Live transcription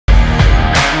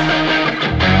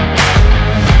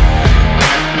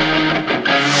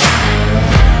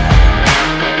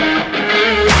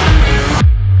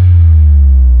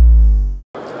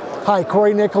Hi,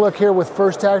 Corey Nicolak here with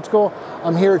First Tactical.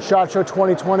 I'm here at SHOT Show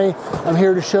 2020. I'm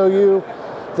here to show you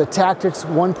the Tactix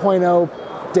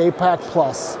 1.0 Day Pack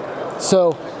Plus.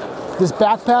 So this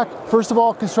backpack, first of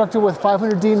all, constructed with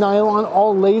 500D nylon,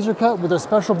 all laser cut with a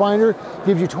special binder,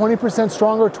 gives you 20%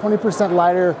 stronger, 20%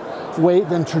 lighter weight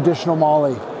than traditional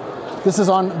MOLLE. This is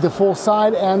on the full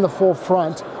side and the full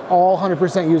front, all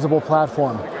 100% usable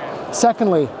platform.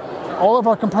 Secondly, all of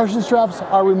our compression straps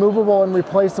are removable and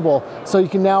replaceable, so you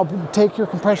can now take your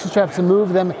compression straps and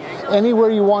move them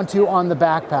anywhere you want to on the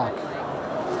backpack.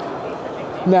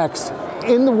 Next,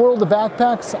 in the world of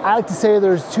backpacks, I like to say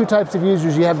there's two types of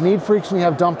users. You have need freaks and you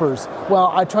have dumpers.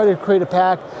 Well, I try to create a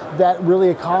pack that really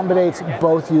accommodates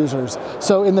both users.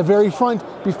 So in the very front,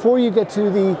 before you get to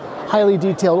the highly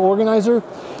detailed organizer,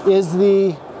 is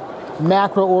the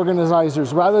macro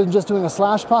organizers. Rather than just doing a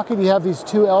slash pocket, you have these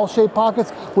two L-shaped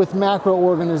pockets with macro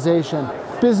organization.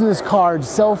 Business cards,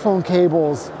 cell phone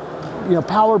cables,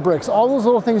 power bricks, all those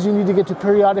little things you need to get to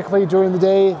periodically during the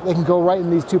day, they can go right in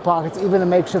these two pockets, even a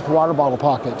makeshift water bottle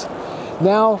pocket.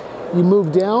 Now you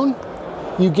move down,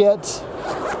 you get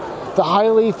the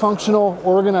highly functional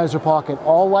organizer pocket,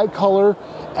 all light color,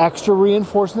 extra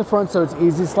reinforced in the front so it's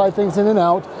easy to slide things in and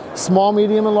out, small,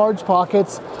 medium, and large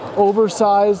pockets,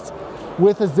 oversized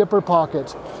with a zipper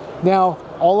pocket. Now,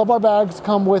 all of our bags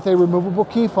come with a removable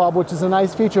key fob, which is a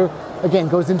nice feature. Again,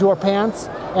 goes into our pants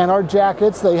and our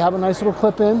jackets. They have a nice little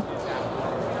clip in.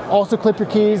 Also clip your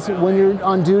keys when you're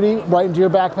on duty right into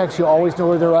your backpack so you always know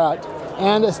where they're at.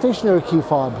 And a stationary key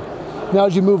fob. Now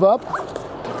as you move up,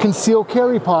 conceal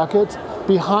carry pocket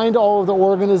behind all of the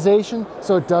organization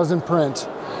so it doesn't print.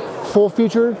 Full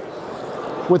featured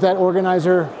with that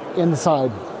organizer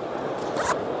inside.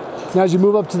 Now as you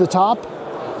move up to the top,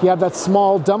 you have that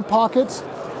small dump pocket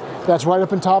that's right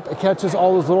up on top. It catches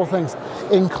all those little things,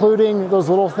 including those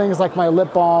little things like my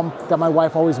lip balm that my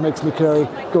wife always makes me carry,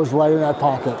 goes right in that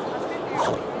pocket.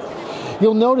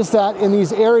 You'll notice that in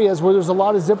these areas where there's a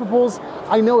lot of zipper pulls,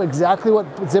 I know exactly what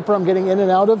zipper I'm getting in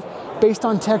and out of. Based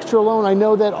on texture alone, I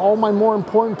know that all my more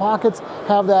important pockets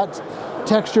have that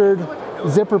textured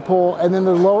zipper pull, and then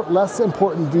the less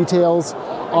important details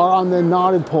are on the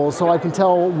knotted pull, so I can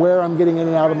tell where I'm getting in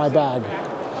and out of my bag.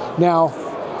 Now,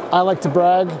 I like to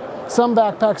brag. Some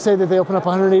backpacks say that they open up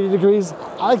 180 degrees.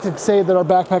 I like to say that our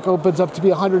backpack opens up to be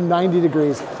 190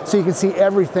 degrees, so you can see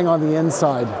everything on the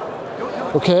inside.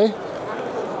 Okay?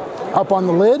 Up on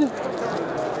the lid,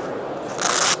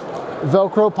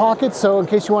 Velcro pockets, so in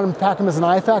case you want to pack them as an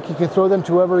IFAK, you can throw them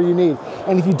to whoever you need.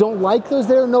 And if you don't like those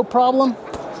there, no problem.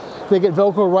 They get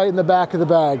Velcro right in the back of the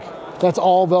bag. That's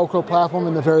all Velcro platform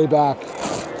in the very back.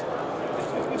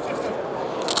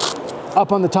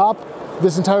 Up on the top,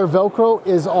 this entire Velcro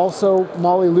is also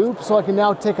MOLLE loop, so I can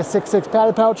now take a 6.6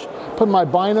 padded pouch, put my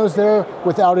binos there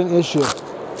without an issue.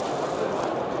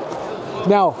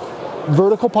 Now,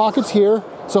 vertical pockets here,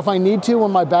 so if I need to,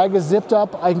 when my bag is zipped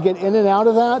up, I can get in and out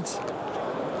of that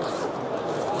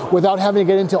without having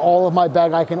to get into all of my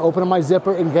bag. I can open up my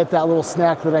zipper and get that little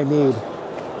snack that I need.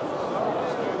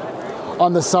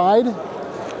 On the side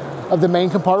of the main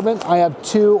compartment, I have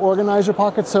two organizer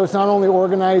pockets, so it's not only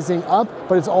organizing up,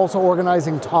 but it's also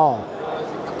organizing tall.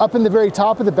 Up in the very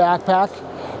top of the backpack,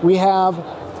 we have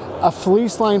a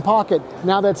fleece line pocket.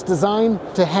 Now that's designed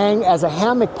to hang as a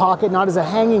hammock pocket, not as a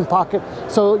hanging pocket,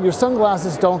 so your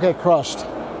sunglasses don't get crushed.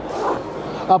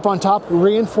 Up on top,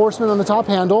 reinforcement on the top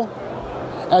handle.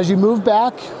 As you move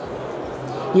back,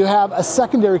 you have a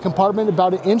secondary compartment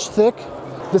about 1 inch thick.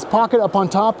 This pocket up on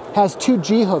top has two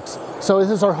G hooks. So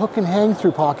this is our hook and hang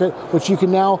through pocket, which you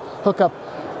can now hook up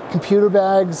computer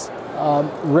bags,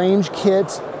 range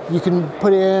kit. You can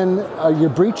put in your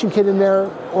breaching kit in there,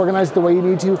 organized the way you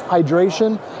need to,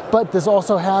 hydration. But this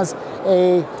also has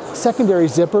a secondary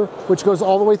zipper, which goes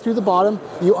all the way through the bottom.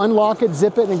 You unlock it,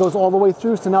 zip it, and it goes all the way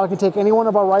through. So now I can take any one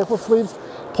of our rifle sleeves,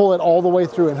 pull it all the way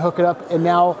through and hook it up. And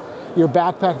now your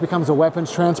backpack becomes a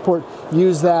weapons transport.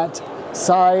 Use that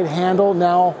side handle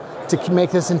now to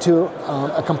make this into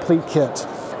a complete kit.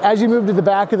 As you move to the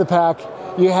back of the pack,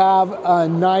 you have a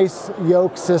nice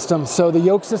yoke system. So the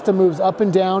yoke system moves up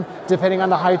and down depending on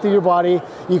the height of your body.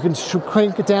 You can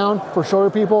crank it down for shorter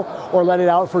people or let it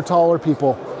out for taller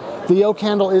people. The yoke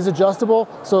handle is adjustable,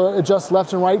 so it adjusts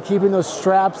left and right, keeping those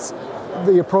straps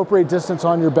the appropriate distance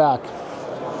on your back.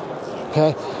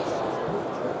 Okay.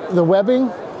 The webbing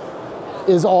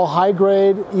is all high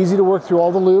grade, easy to work through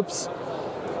all the loops.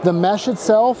 The mesh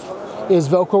itself is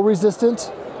Velcro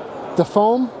resistant. The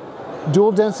foam,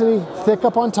 dual density, thick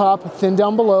up on top, thin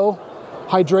down below,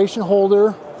 hydration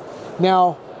holder.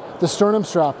 Now, the sternum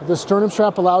strap. The sternum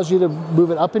strap allows you to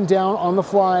move it up and down on the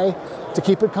fly to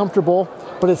keep it comfortable.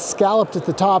 but it's scalloped at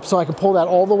the top, so I can pull that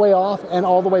all the way off and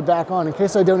all the way back on. In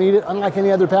case I don't need it, unlike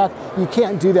any other pack, you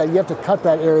can't do that. You have to cut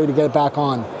that area to get it back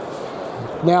on.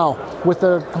 Now, with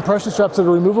the compression straps that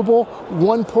are removable,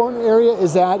 one important area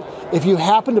is that if you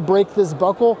happen to break this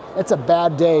buckle, it's a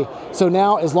bad day. So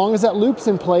now, as long as that loop's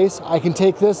in place, I can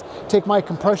take my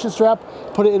compression strap,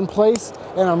 put it in place,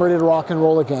 and I'm ready to rock and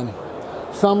roll again.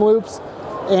 Thumb loops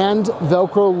and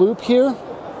Velcro loop here.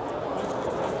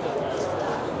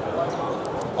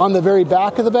 On the very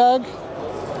back of the bag,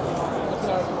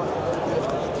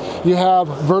 you have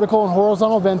vertical and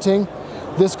horizontal venting.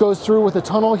 This goes through with a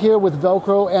tunnel here with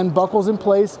Velcro and buckles in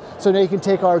place. So now you can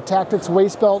take our Tactix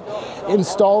waist belt,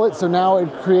 install it. So now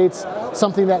it creates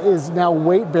something that is now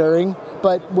weight bearing.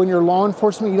 But when you're law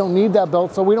enforcement, you don't need that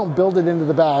belt, so we don't build it into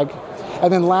the bag.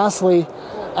 And then lastly,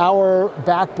 our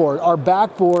backboard. Our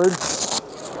backboard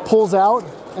pulls out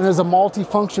and is a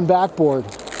multi-function backboard.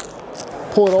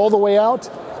 Pull it all the way out,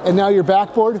 and now your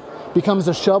backboard becomes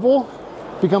a shovel,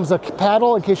 becomes a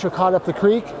paddle in case you're caught up the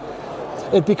creek.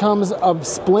 It becomes a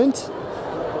splint,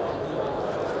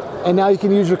 and now you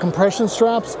can use your compression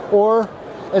straps, or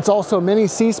it's also a mini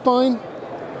C-spine,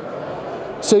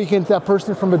 so you can get that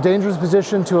person from a dangerous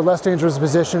position to a less dangerous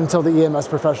position until the EMS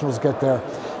professionals get there.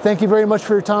 Thank you very much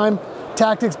for your time.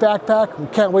 Tactix backpack, we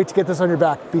can't wait to get this on your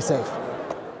back. Be safe.